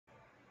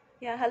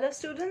Yeah, hello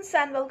students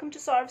and welcome to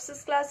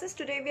Saurabh's classes.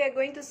 Today we are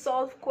going to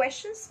solve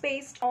questions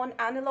based on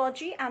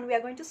analogy, and we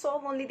are going to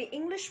solve only the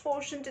English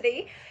portion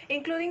today,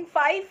 including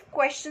 5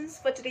 questions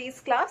for today's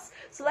class.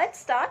 So let's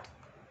start.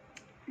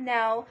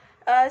 Now,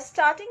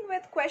 starting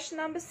with question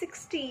number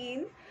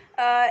 16.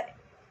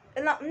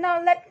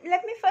 Now let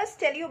me first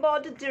tell you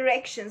about the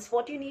directions,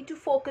 what you need to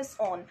focus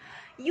on.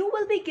 You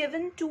will be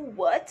given 2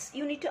 words.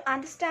 You need to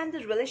understand the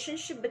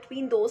relationship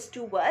between those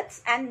 2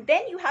 words, and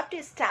then you have to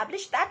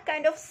establish that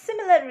kind of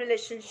similar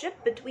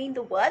relationship between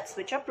the words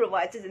which are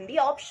provided in the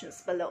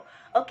options below.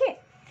 Okay.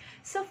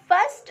 So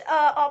first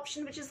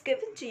option which is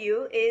given to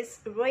you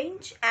is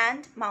range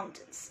and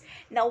mountains.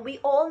 Now we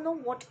all know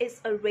what is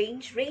a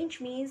range.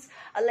 Range means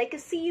like a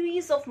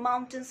series of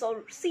mountains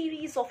or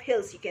series of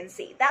hills, you can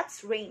say.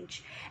 That's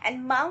range.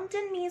 And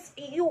mountain means,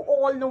 you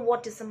all know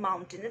what is a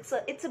mountain.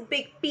 It's a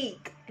big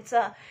peak. It's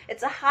a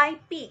high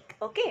peak.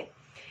 Okay.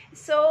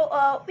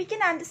 So we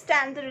can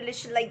understand the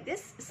relation like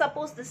this.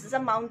 Suppose this is a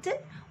mountain.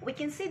 We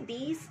can say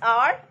these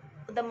are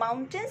the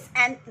mountains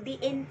and the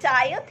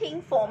entire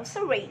thing forms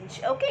a range.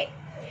 Okay,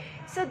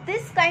 so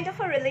this kind of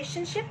a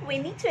relationship we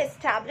need to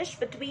establish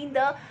between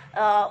the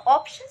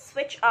options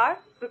which are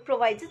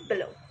provided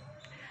below.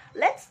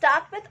 Let's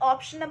start with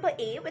option number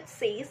A, which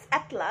says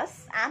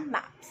atlas and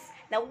maps.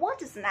 Now,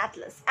 what is an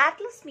atlas?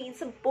 Atlas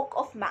means a book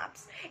of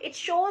maps. It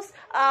shows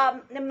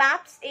the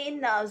maps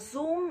in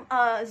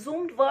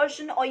zoomed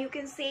version, or you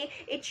can say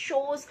it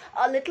shows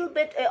a little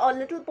bit, a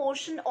little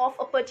portion of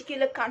a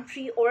particular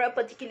country or a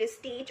particular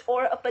state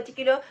or a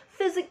particular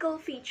physical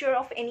feature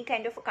of any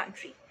kind of a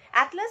country.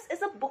 Atlas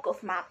is a book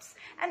of maps,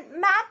 and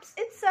maps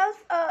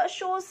itself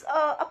shows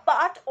a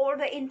part or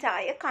the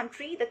entire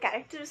country, the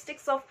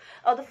characteristics of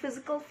the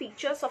physical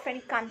features of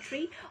any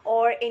country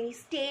or any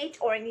state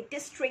or any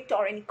district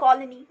or any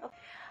colony.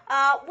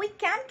 We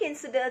can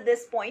consider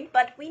this point,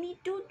 but we need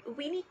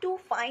to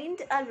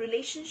find a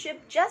relationship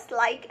just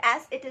like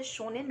as it is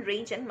shown in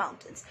range and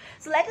mountains.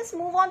 So let us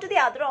move on to the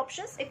other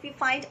options. If we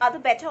find other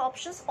better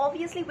options,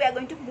 obviously we are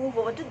going to move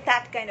over to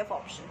that kind of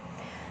option.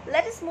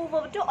 Let us move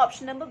over to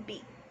option number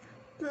B.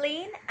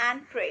 Plain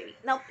and prairie.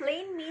 Now,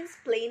 plain means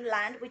plain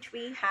land, which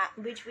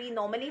we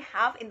normally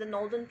have in the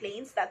northern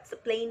plains. That's the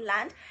plain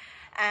land.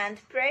 And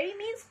prairie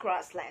means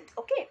grassland.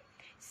 Okay,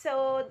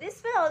 so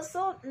this will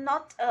also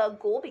not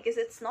go because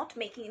it's not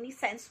making any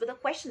sense with the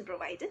question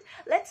provided.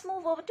 Let's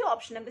move over to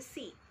option number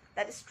C,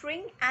 that is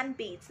string and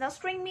beads. Now,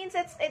 string means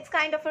it's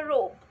kind of a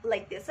rope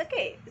like this.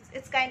 Okay,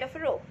 it's kind of a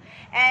rope,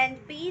 and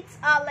beads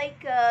are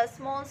like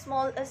small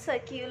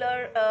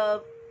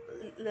circular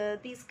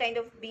these kind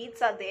of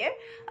beads are there.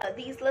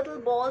 These little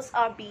balls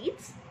are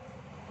beads.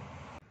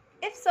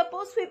 If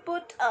suppose we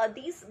put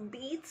these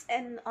beads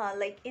in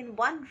like in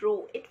one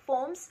row, it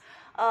forms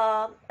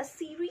a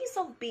series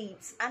of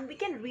beads, and we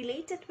can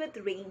relate it with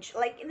range.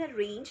 Like in a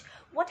range,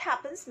 what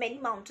happens, many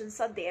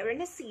mountains are there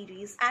in a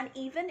series, and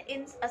even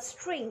in a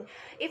string,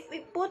 if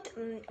we put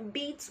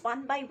beads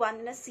one by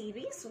one in a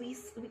series,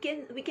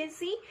 we can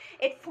see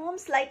it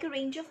forms like a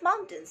range of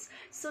mountains.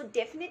 So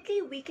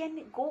definitely we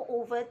can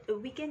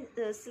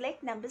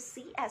select number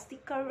C as the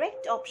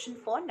correct option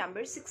for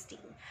number 16.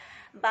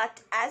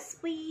 But as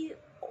we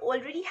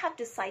already have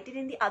decided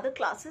in the other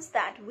classes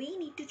that we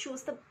need to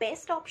choose the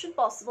best option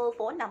possible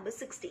for number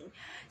 16,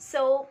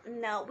 so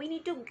now we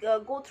need to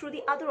go through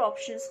the other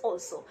options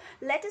also.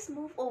 Let us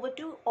move over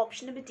to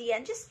option number D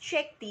and just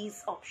check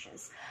these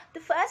options. The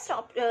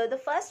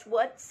first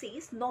word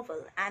says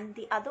novel, and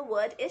the other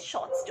word is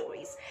short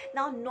stories.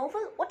 Now,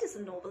 novel, what is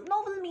a novel?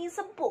 Novel means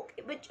a book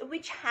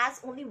which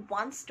has only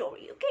one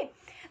story. Okay,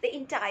 the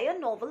entire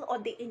novel or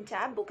the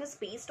entire book is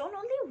based on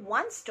only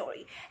one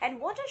story.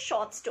 And what are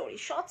short stories?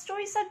 Short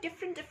stories are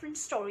different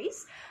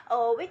stories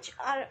which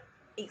are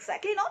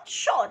exactly not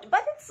short,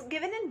 but it's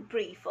given in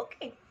brief.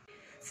 Okay,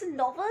 so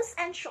novels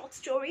and short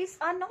stories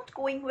are not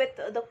going with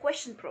the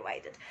question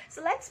provided.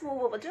 So let's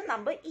move over to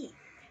number E.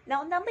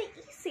 Now, number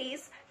E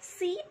says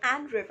sea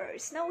and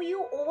rivers. Now,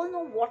 you all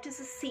know what is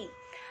a sea.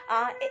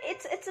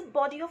 It's a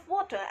body of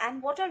water.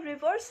 And what are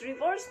rivers?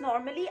 Rivers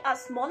normally are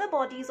smaller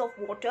bodies of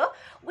water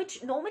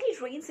which normally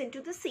drains into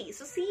the sea.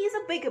 So sea is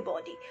a bigger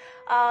body.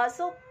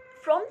 So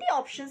from the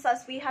options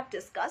as we have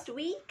discussed,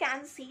 we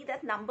can see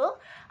that number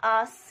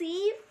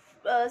C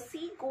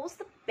goes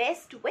the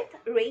best with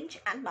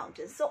range and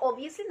mountains. So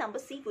obviously number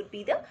C would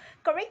be the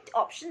correct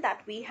option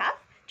that we have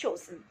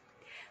chosen.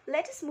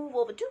 Let us move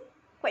over to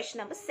question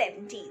number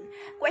 17.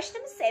 Question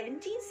number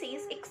 17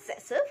 says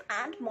excessive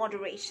and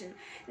moderation.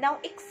 Now,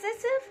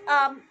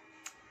 excessive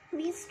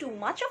means too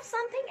much of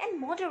something,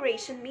 and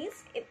moderation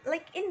means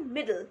like in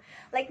middle,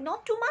 like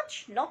not too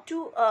much, not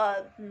too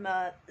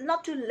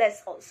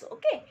less also.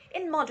 Okay,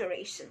 in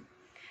moderation,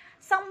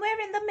 somewhere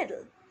in the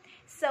middle.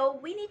 So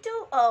we need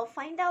to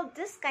find out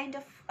this kind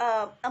of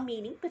a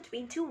meaning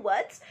between 2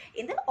 words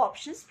in the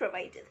options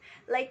provided.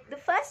 Like the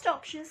first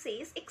option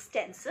says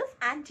extensive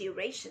and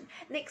duration.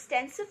 The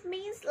extensive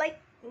means like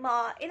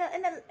in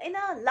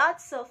a large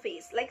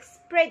surface, like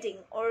spreading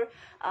or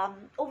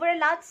over a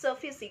large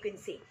surface, you can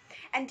say.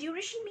 And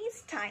duration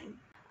means time.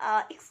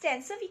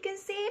 Extensive, you can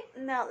say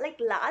like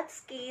large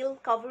scale,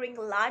 covering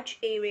large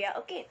area,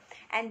 okay.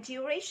 And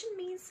duration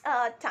means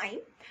time.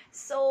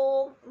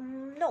 So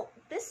no,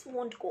 this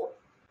won't go,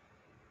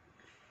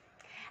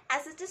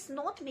 as it is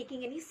not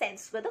making any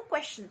sense with the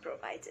question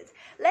provided.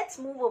 Let's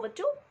move over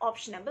to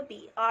option number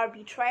B,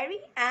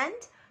 arbitrary and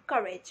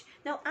courage.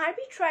 Now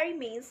arbitrary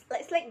means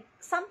it's like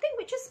something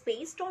which is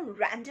based on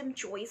random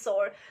choice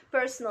or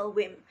personal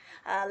whim,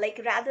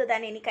 like rather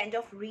than any kind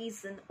of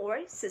reason or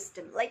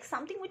system, like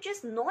something which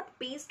is not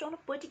based on a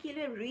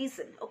particular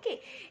reason,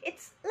 okay.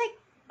 It's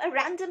like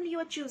randomly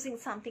you're choosing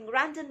something,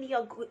 randomly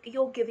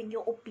you're giving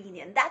your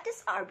opinion. That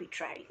is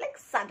arbitrary, like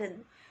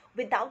sudden,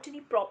 without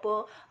any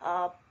proper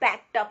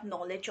backed up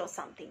knowledge or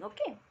something,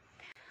 okay.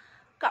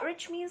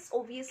 Courage means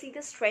obviously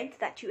the strength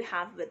that you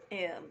have with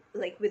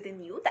like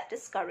within you, that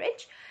is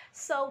courage.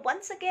 So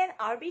once again,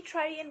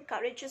 arbitrary and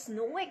courage is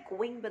no way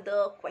going with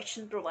the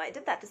question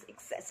provided, that is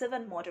excessive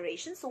and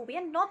moderation, so we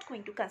are not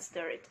going to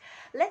consider it.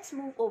 Let's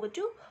move over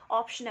to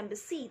option number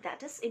C,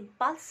 that is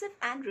impulsive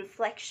and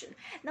reflection.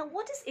 Now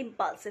what is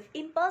impulsive?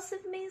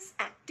 Impulsive means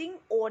acting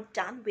or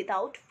done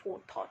without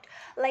forethought,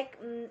 like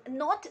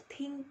not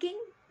thinking,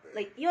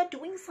 like you are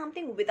doing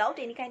something without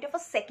any kind of a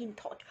second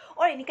thought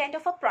or any kind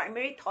of a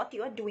primary thought.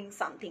 You are doing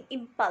something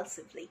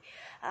impulsively.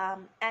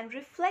 And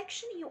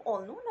reflection, you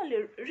all know. Now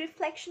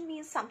reflection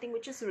means something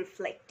which is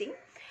reflecting,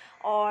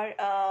 or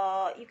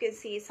you can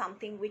say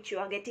something which you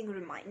are getting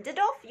reminded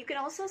of. You can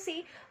also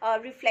say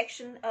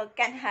reflection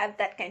can have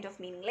that kind of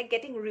meaning, like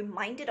getting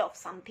reminded of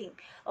something,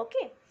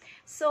 okay.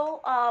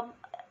 So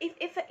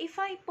if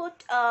I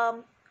put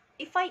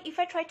if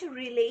I try to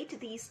relate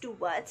these two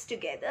words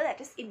together, that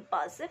is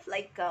impulsive,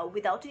 like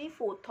without any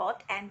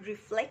forethought, and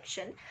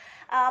reflection,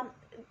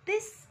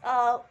 this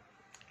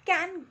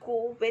can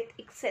go with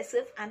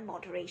excessive and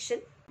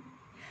moderation.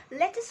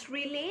 Let us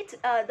relate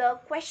the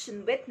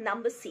question with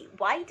number C.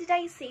 Why did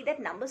I say that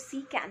number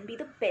C can be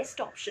the best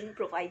option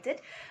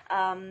provided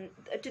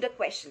to the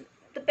question?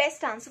 The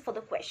best answer for the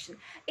question.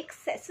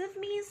 Excessive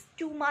means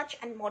too much,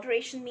 and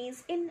moderation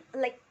means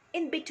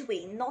in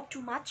between, not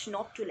too much,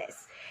 not too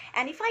less.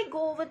 And if I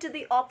go over to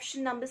the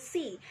option number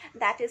C,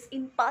 that is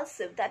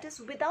impulsive, that is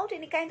without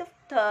any kind of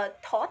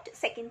thought,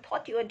 second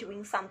thought, you are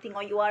doing something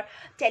or you are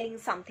telling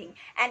something.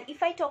 And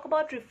if I talk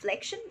about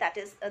reflection, that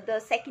is the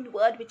second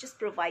word which is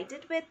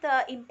provided with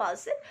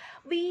impulsive,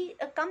 we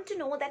come to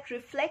know that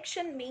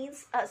reflection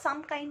means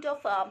some kind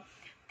of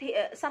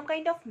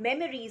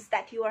memories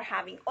that you are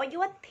having, or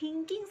you are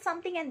thinking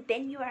something and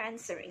then you are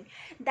answering.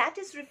 That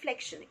is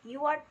reflection.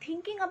 You are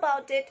thinking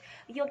about it,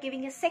 you're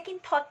giving a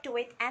second thought to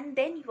it, and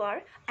then you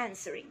are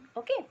answering,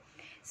 okay.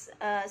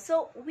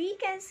 So we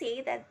can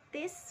say that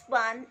this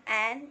one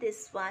and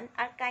this one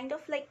are kind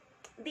of like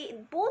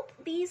both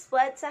these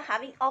words are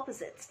having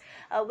opposites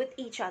with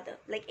each other.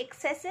 Like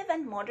excessive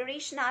and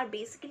moderation are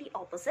basically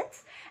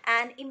opposites,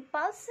 and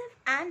impulsive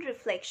and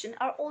reflection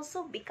are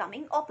also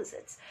becoming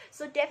opposites.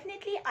 So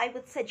definitely I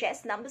would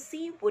suggest number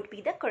C would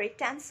be the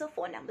correct answer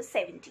for number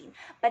 17.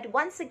 But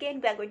once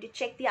again, we are going to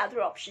check the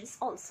other options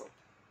also.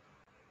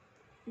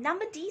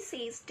 Number D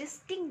says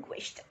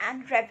distinguished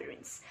and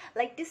reverence.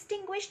 Like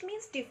distinguished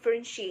means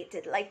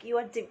differentiated, like you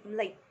are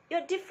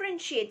you're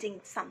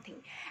differentiating something.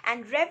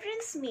 And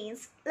reverence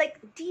means like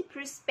deep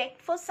respect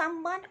for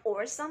someone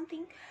or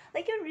something,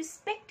 like you're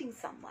respecting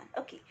someone,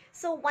 okay.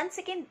 So once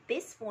again,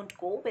 this won't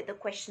go with the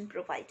question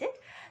provided.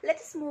 Let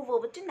us move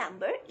over to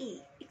number E,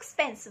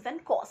 expensive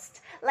and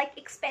cost. Like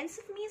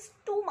expensive means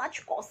too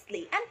much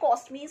costly, and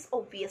cost means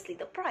obviously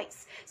the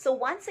price. So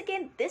once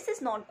again, this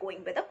is not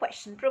going with the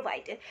question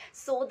provided.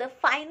 So the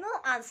final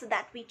answer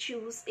that we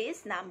choose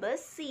is number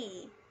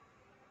C.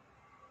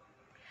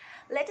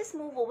 Let us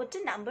move over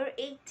to number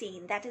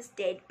 18, that is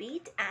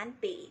deadbeat and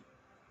pay.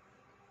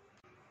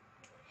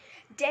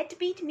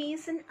 Deadbeat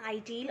means an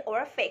ideal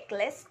or a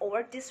feckless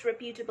or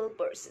disreputable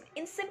person.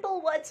 In simple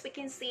words, we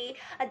can say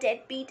a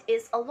deadbeat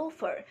is a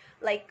loafer,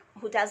 like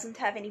who doesn't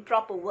have any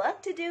proper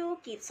work to do,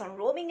 keeps on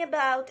roaming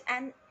about,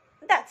 and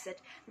that's it.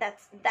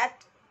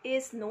 That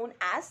is known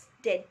as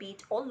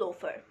deadbeat or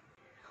loafer.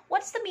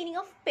 What's the meaning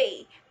of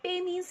pay? Pay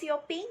means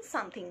you're paying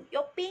something,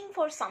 you're paying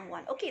for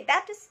someone, okay.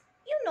 That is,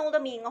 you know the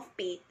meaning of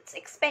pay. It's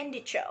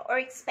expenditure or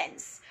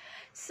expense.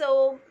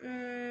 So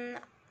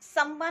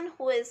someone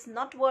who is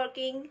not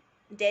working,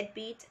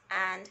 deadbeat,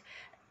 and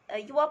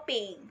you are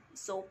paying.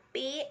 So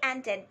pay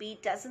and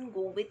deadbeat doesn't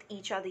go with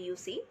each other, you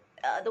see,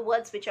 the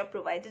words which are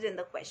provided in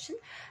the question,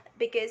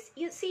 because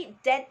you see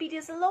deadbeat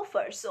is a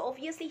loafer, so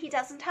obviously he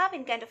doesn't have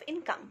any kind of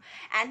income,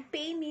 and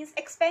pay means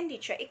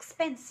expenditure,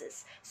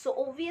 expenses, so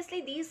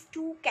obviously these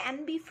two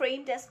can be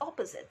framed as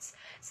opposites.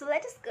 So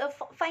let us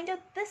find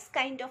out this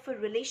kind of a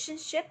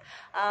relationship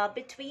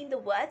between the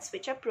words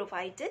which are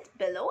provided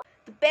below.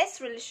 The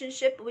best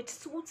relationship which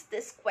suits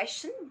this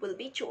question will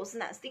be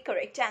chosen as the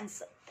correct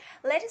answer.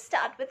 Let us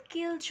start with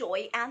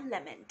killjoy and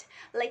lament.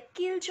 Like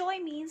killjoy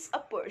means a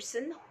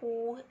person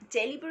who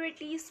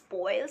deliberately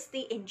spoils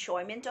the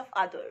enjoyment of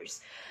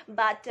others.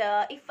 But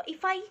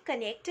if I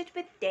connect it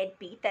with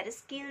deadbeat, that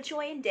is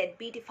killjoy and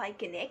deadbeat, if I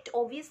connect,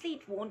 obviously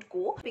it won't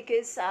go,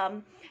 because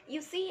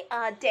you see,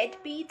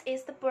 deadbeat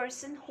is the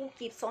person who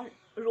keeps on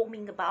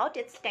roaming about.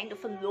 It's kind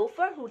of a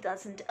loafer who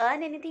doesn't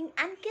earn anything.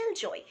 And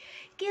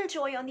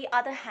killjoy on the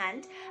other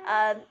hand,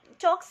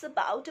 talks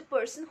about a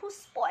person who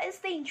spoils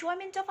the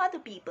enjoyment of other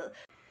people.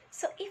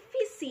 So if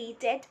we see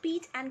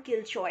deadbeat and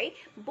killjoy,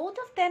 both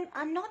of them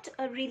are not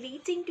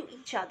relating to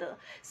each other,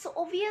 so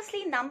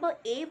obviously number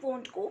A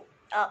won't go.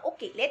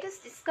 Okay, let us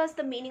discuss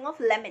the meaning of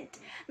lament.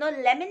 Now,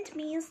 lament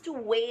means to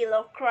wail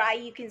or cry.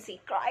 You can see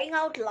crying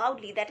out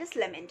loudly, that is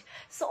lament.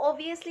 So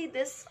obviously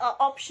this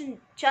option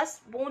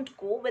just won't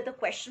go with the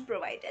question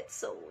provided.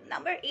 So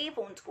number A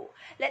won't go.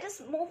 Let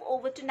us move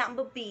over to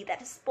number B,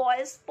 that is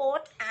spoil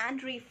sport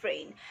and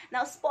refrain.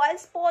 Now, spoil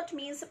sport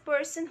means a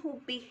person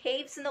who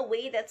behaves in a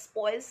way that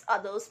spoils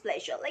others'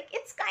 pleasure. Like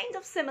it's kind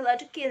of similar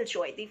to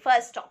killjoy, the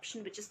first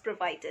option which is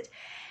provided.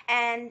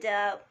 And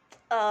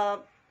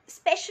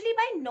especially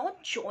by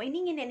not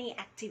joining in any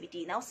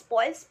activity. Now,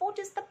 spoil sport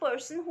is the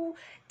person who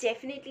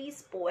definitely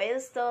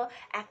spoils the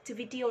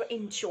activity or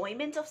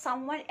enjoyment of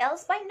someone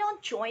else by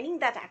not joining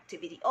that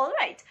activity. All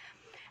right.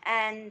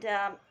 And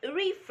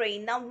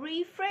refrain. Now,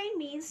 refrain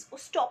means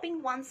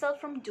stopping oneself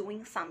from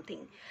doing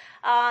something.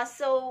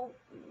 So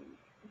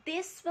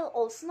this will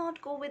also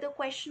not go with the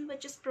question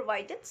which is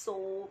provided.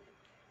 So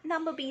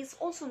number B is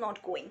also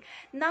not going.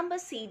 Number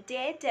C,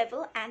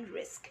 daredevil and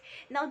risk.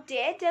 Now,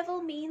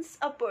 daredevil means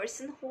a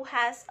person who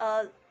has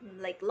a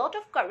lot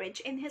of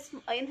courage in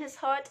his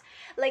heart,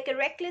 like a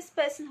reckless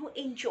person who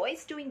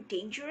enjoys doing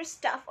dangerous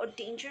stuff or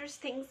dangerous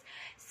things.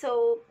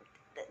 So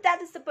that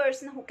is the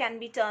person who can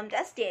be termed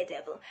as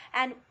daredevil.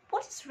 And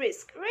what is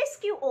risk?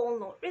 Risk, you all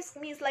know. Risk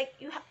means like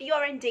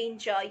you're in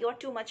danger, you're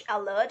too much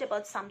alert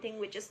about something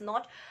which is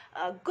not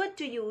good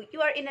to you.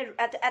 You are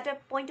at a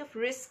point of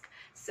risk.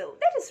 So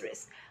that is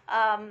risk.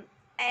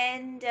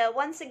 And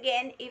once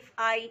again, if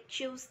I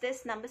choose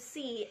this number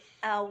C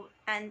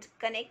and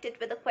connect it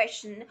with a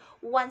question,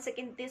 once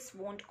again this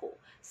won't go.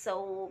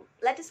 So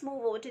let us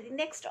move over to the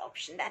next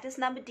option, that is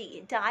number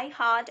D, die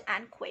hard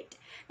and quit.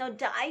 Now,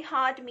 die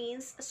hard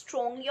means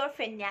strongly or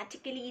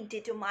fanatically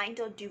determined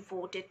or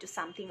devoted to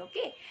something.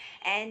 Okay.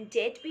 And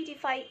deadbeat,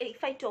 if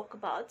I talk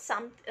about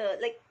some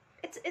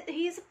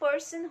he is a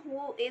person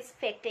who is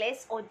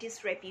feckless or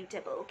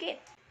disreputable. Okay.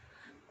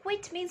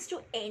 Quit means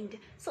to end.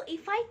 So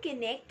if I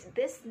connect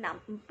this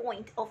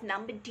point of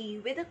number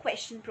D with a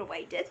question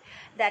provided,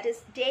 that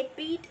is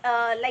deadbeat,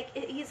 like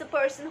he's a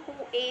person who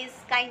is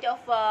kind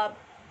of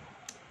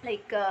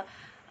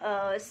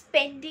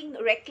spending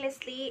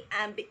recklessly,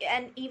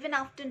 and even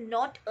after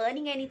not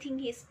earning anything,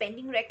 he's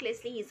spending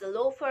recklessly. He's a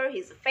loafer,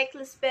 he's a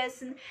feckless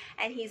person,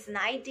 and he's an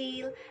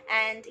ideal,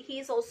 and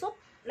he's also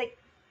like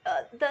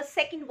the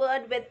second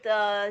word with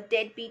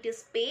deadbeat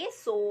is pay.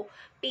 So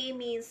pay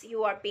means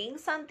you are paying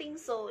something.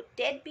 So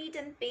deadbeat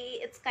and pay,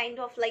 it's kind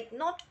of like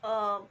not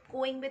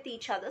going with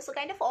each other. So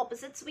kind of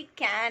opposites we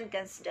can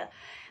consider.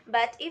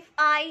 But if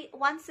I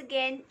once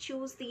again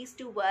choose these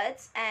two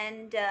words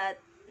and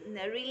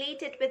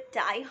relate it with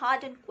die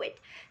hard and quit.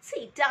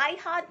 See, die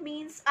hard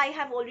means, I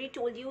have already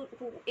told you,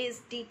 who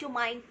is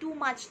determined, too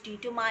much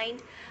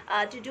determined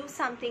to do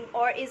something,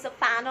 or is a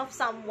fan of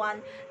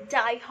someone.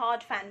 Die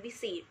hard fan, we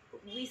say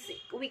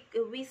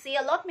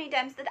a lot many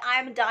times that I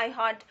am a die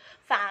hard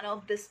fan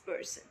of this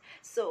person.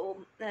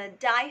 So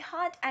die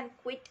hard and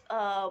quit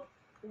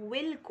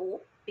will go,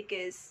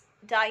 because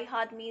die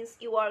hard means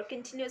you are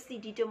continuously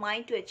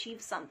determined to achieve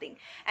something,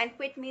 and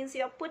quit means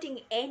you are putting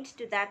end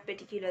to that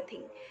particular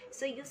thing.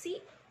 So you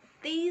see,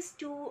 these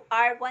two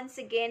are once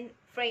again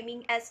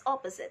framing as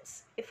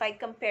opposites if I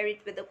compare it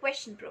with the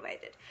question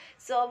provided.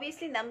 So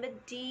obviously number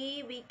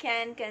D we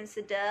can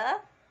consider,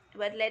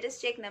 but let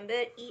us check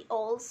number E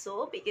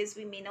also, because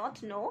we may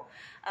not know.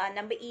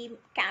 Number E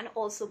can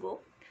also go.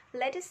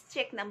 Let us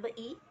check number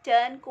E,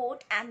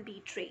 turncoat and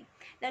betray.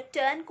 Now,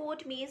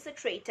 turncoat means a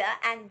traitor,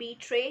 and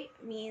betray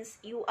means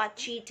you are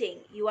cheating.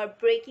 You are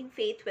breaking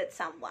faith with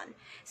someone.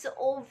 So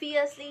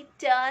obviously,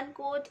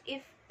 turncoat,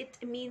 if it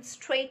means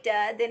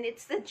traitor, then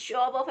it's the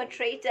job of a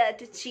traitor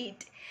to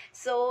cheat.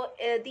 So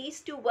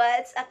these two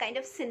words are kind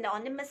of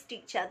synonymous to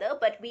each other,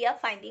 but we are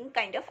finding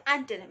kind of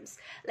antonyms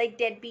like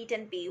deadbeat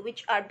and pay,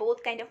 which are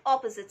both kind of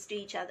opposites to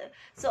each other.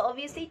 So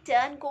obviously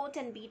turncoat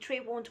and betray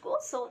won't go.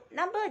 So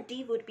number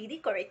D would be the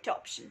correct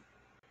option.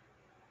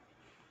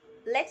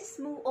 Let us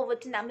move over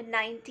to number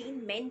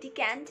 19,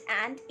 mendicant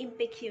and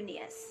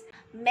impecunious.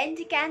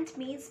 Mendicant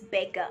means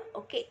beggar,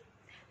 okay,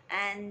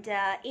 and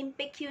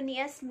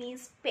impecunious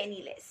means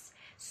penniless.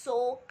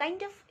 So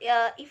kind of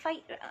if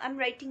I'm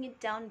writing it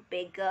down,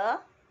 beggar,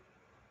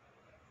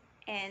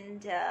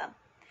 and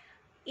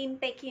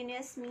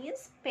impecunious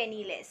means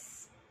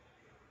penniless.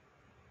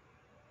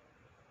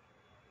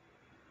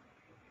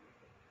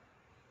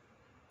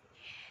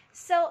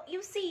 So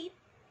you see,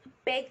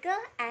 beggar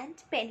and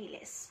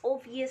penniless.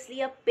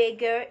 Obviously, a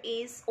beggar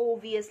is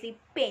obviously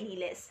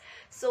penniless.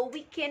 So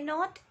we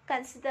cannot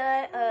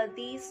consider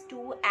these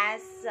two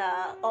as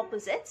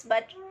opposites,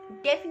 but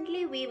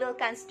definitely we will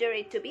consider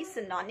it to be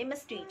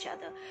synonymous to each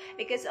other,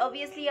 because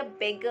obviously a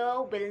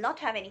beggar will not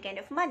have any kind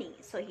of money,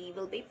 so he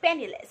will be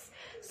penniless.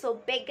 So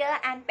beggar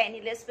and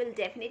penniless will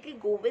definitely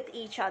go with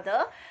each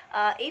other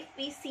if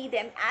we see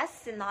them as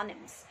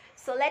synonyms.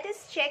 So let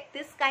us check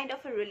this kind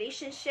of a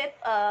relationship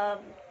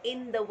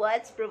in the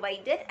words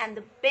provided, and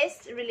the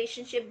best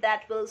relationship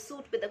that will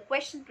suit with the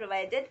question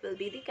provided will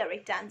be the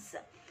correct answer.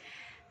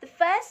 The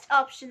first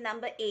option,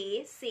 number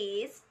A,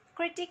 says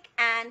critic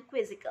and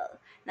quizzical.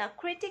 Now,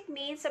 critic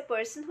means a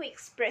person who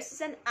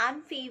expresses an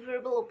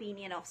unfavorable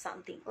opinion of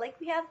something. Like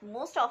we have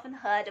most often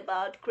heard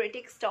about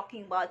critics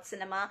talking about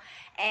cinema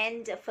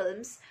and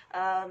films.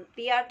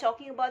 They are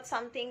talking about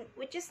something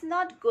which is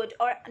not good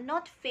or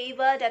not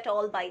favored at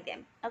all by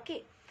them.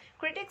 Okay.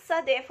 Critics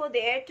are therefore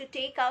there to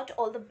take out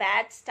all the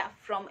bad stuff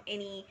from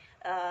anything.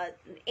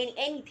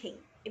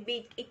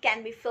 It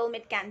can be film,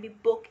 it can be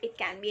book, it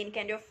can be any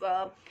kind of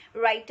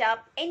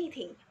write-up,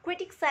 anything.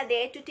 Critics are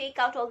there to take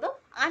out all the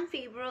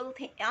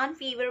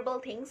unfavorable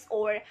things,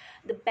 or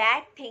the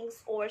bad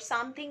things, or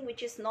something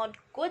which is not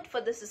good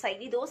for the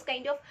society. Those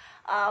kind of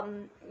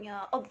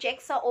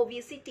objects are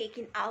obviously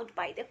taken out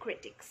by the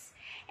critics.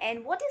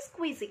 And what is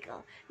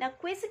quizzical? Now,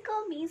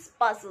 quizzical means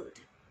puzzled.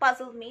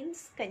 Puzzle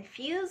means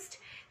confused.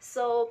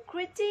 So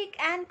critic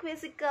and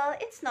quizzical,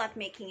 it's not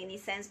making any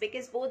sense,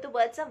 because both the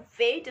words are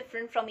very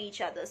different from each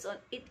other. So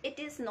it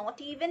is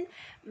not even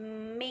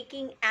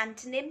making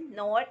antonym,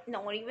 nor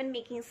even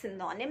making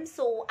synonym.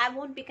 So I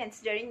won't be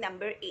considering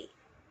number A.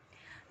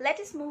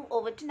 Let us move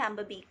over to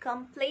number B,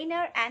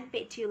 complainer and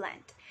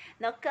petulant.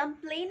 Now,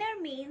 complainer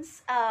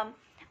means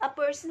a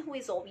person who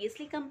is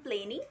obviously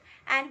complaining,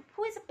 and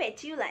who is a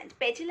petulant.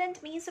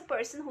 Petulant means a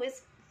person who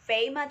is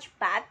very much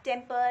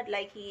bad-tempered,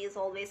 like he is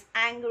always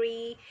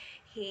angry,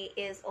 he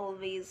is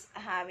always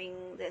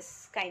having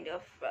this kind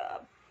of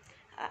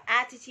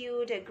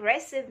attitude,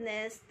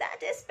 aggressiveness.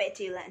 That is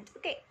petulant.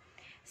 Okay,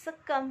 so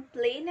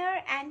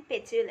complainer and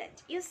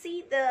petulant, you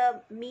see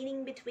the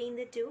meaning between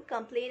the two.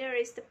 Complainer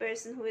is the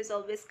person who is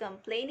always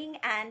complaining,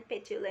 and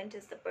petulant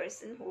is the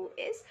person who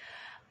is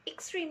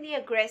extremely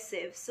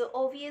aggressive. So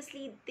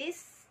obviously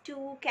this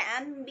two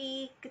can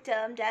be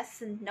termed as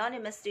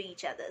synonymous to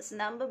each other. So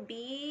number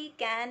B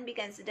can be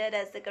considered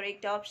as the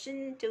correct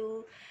option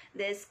to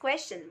this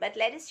question. But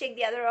let us check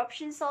the other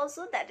options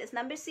also. That is,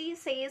 number C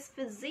says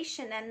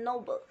physician and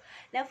noble.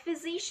 Now,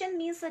 physician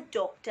means a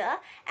doctor,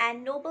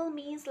 and noble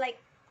means like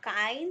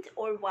kind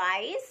or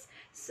wise.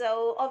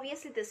 So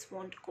obviously this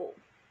won't go.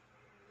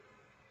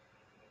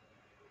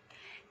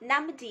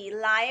 Number D,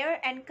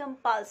 liar and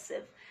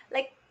compulsive.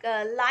 Like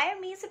liar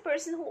means a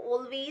person who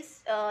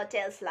always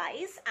tells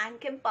lies, and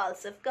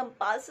compulsive.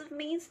 Compulsive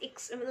means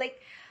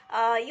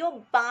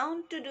you're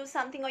bound to do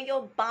something, or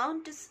you're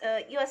bound to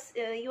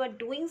you are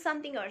doing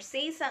something, or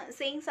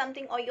saying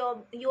something, or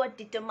you are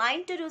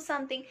determined to do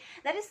something.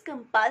 That is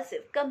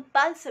compulsive.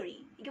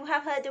 Compulsory. You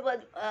have heard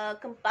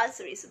about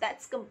compulsory, so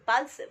that's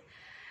compulsive.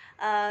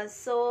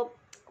 So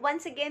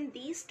once again,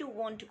 these two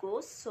won't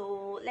go.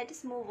 So let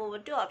us move over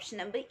to option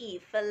number E,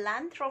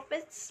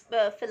 philanthropist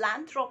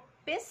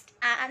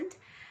and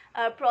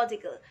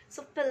prodigal.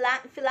 So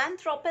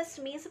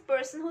philanthropist means a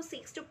person who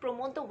seeks to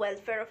promote the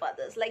welfare of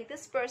others. Like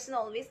this person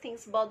always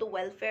thinks about the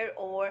welfare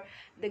or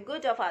the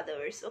good of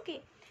others.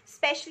 Okay,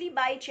 especially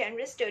by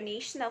generous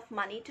donation of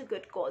money to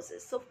good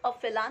causes. So a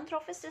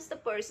philanthropist is the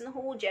person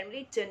who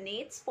generally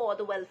donates for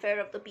the welfare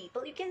of the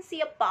people. You can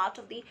see a part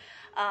of the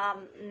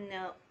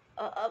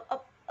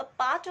a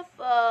part of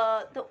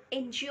the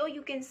NGO.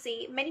 You can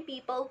say many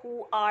people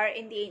who are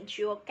in the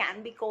NGO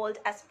can be called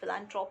as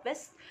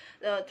philanthropists,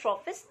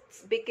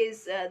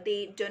 because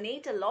they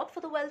donate a lot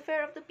for the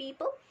welfare of the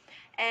people.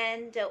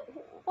 And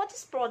what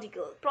is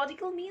prodigal?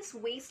 Prodigal means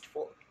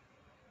wasteful.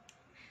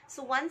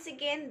 So once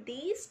again,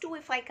 these two,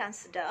 if I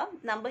consider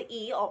number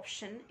E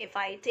option, if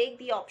I take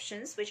the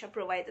options which are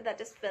provided,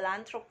 that is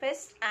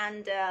philanthropist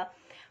and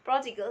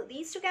prodigal,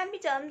 these two can be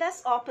termed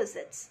as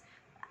opposites,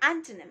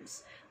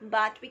 antonyms,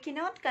 but we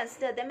cannot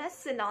consider them as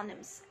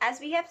synonyms. As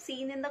we have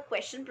seen in the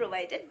question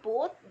provided,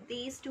 both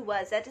these two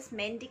words, that is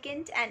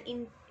mendicant and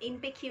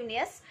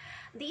impecunious,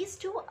 these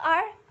two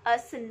are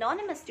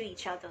synonymous to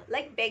each other,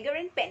 like beggar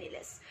and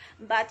penniless.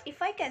 But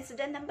if I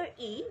consider number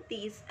E,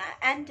 these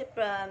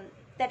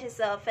that is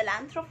a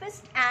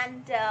philanthropist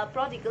and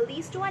prodigal,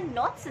 these two are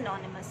not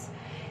synonymous.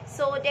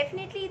 So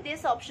definitely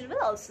this option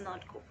will also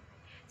not go.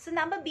 So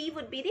number B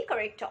would be the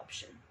correct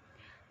option.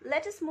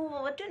 Let us move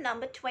over to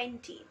number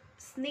 20,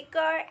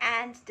 snicker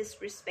and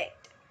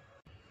disrespect.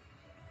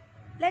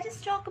 Let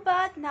us talk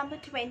about number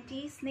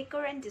 20,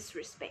 snicker and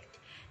disrespect.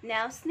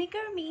 Now,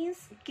 snicker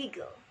means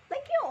giggle.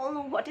 Like you all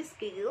know what is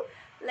giggle,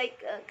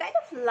 like kind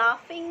of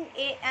laughing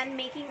and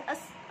making a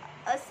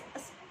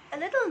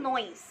little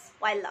noise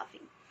while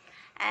laughing.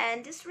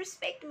 And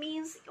disrespect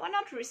means you are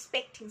not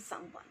respecting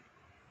someone.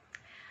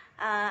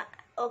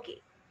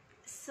 Okay,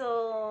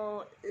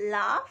 so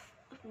laugh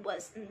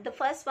the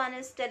first one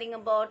is telling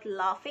about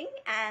laughing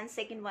and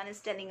second one is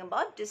telling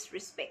about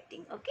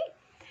disrespecting. Okay,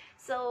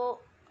 so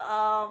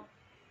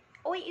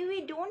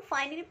we don't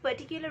find any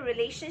particular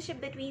relationship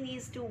between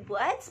these two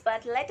words,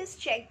 but let us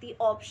check the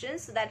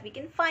options so that we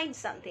can find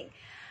something.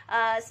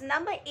 So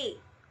number A,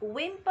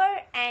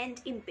 whimper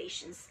and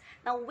impatience.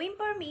 Now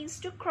whimper means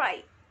to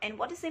cry, and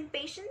what is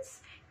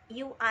impatience?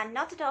 You are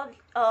not at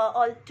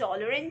all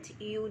tolerant,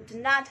 you do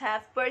not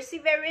have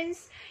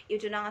perseverance, you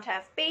do not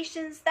have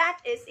patience. That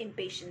is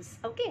impatience.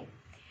 Okay,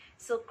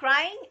 so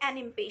crying and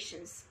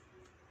impatience.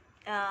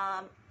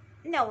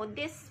 No,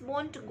 this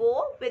won't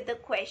go with the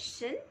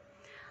question.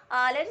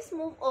 Let us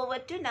move over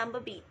to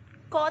number B,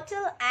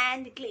 caudal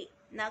and glee.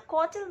 Now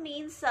caudal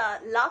means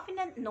laugh in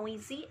a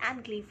noisy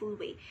and gleeful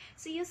way.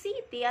 So you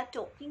see they are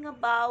talking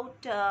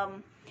about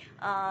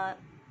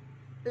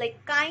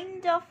like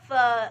kind of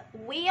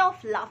way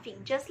of laughing,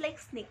 just like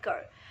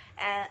snicker.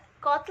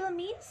 Caudal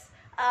means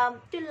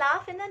to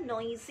laugh in a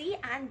noisy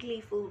and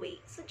gleeful way,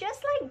 so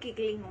just like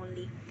giggling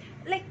only,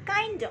 like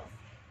kind of.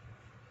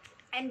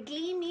 And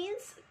glee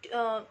means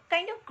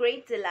kind of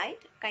great delight,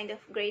 kind of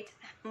great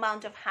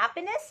amount of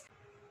happiness.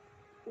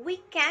 We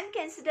can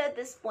consider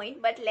this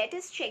point, but let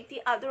us check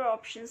the other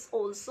options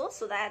also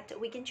so that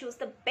we can choose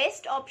the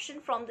best option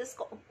from this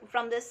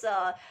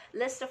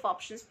list of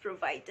options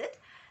provided.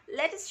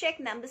 Let us check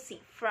number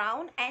C,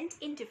 frown and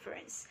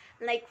indifference.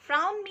 Like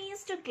frown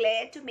means to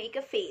glare, to make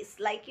a face,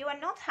 like you are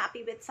not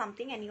happy with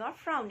something and you are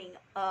frowning,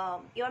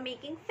 you are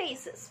making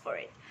faces for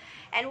it.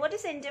 And what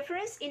is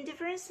indifference?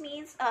 Indifference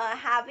means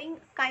having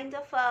kind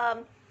of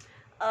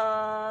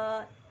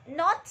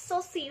not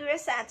so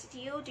serious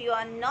attitude. You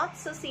are not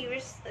so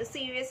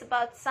serious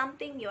about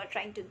something, you are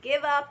trying to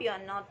give up, you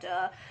are not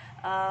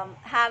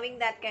having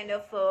that kind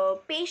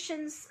of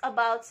patience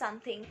about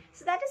something,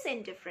 so that is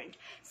indifferent.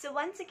 So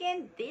once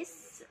again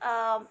this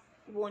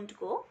won't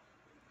go.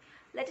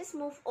 Let us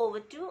move over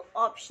to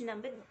option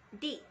number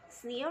D,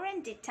 sneer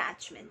and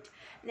detachment.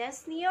 Now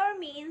sneer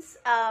means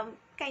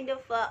kind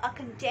of a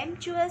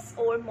contemptuous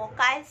or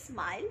mocking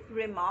smile,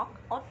 remark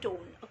or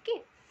tone.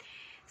 Okay,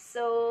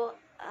 so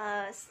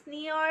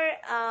sneer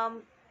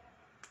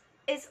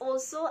is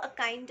also a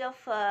kind of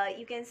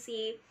you can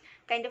say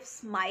kind of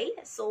smile.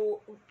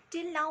 So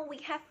till now we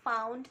have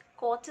found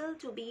caudal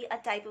to be a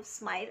type of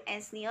smile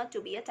and sneer to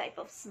be a type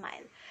of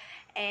smile.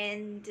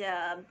 And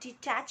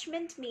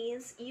detachment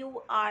means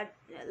you are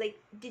like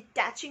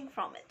detaching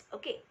from it.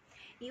 Okay,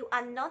 you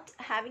are not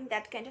having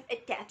that kind of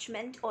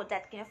attachment or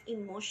that kind of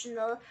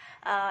emotional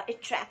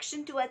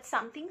attraction towards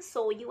something,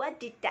 so you are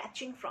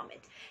detaching from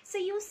it. So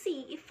you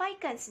see, if I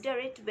consider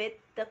it with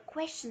the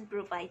question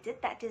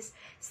provided, that is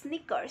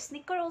snicker.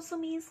 Snicker also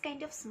means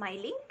kind of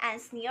smiling, and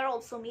sneer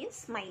also means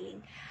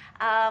smiling.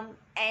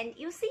 And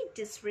you see,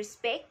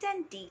 disrespect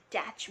and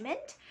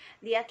detachment,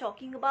 they are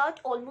talking about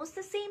almost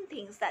the same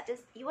things. That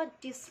is, you are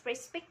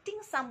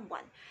disrespecting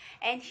someone.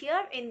 And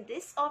here in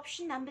this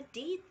option number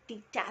D,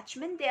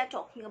 detachment, they are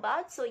talking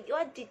about. So you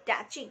are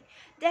detaching.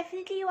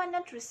 Definitely you are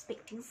not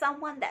respecting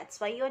someone. That's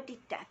why you are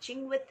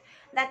detaching with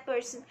that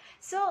person.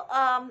 So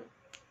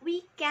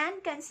we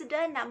can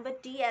consider number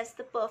D as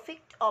the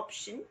perfect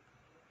option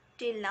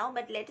till now,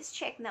 but let us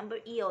check number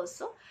E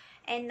also.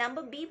 And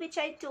number B, which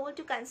I told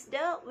to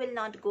consider, will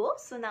not go.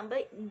 So number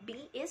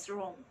B is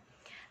wrong.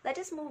 Let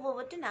us move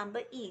over to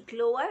number E,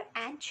 glower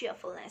and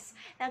cheerfulness.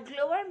 Now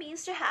glower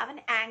means to have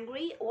an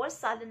angry or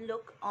sullen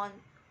look on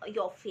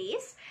your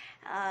face,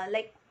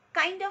 like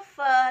kind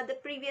of the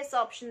previous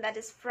option, that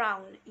is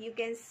frown. You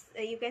can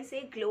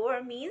say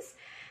glower means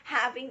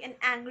having an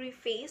angry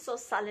face or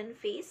sullen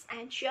face,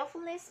 and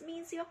cheerfulness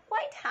means you're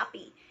quite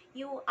happy.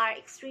 You are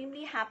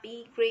extremely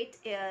happy, great,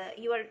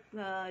 you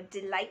are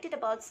delighted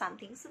about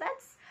something, so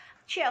that's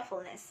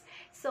cheerfulness.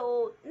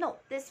 So no,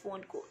 this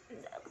won't go.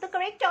 The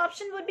correct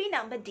option would be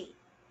number D.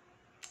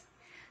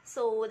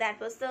 So that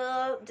was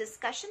the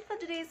discussion for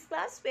today's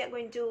class. We are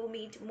going to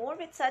meet more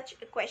with such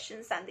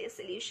questions and their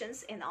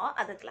solutions in our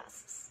other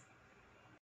classes.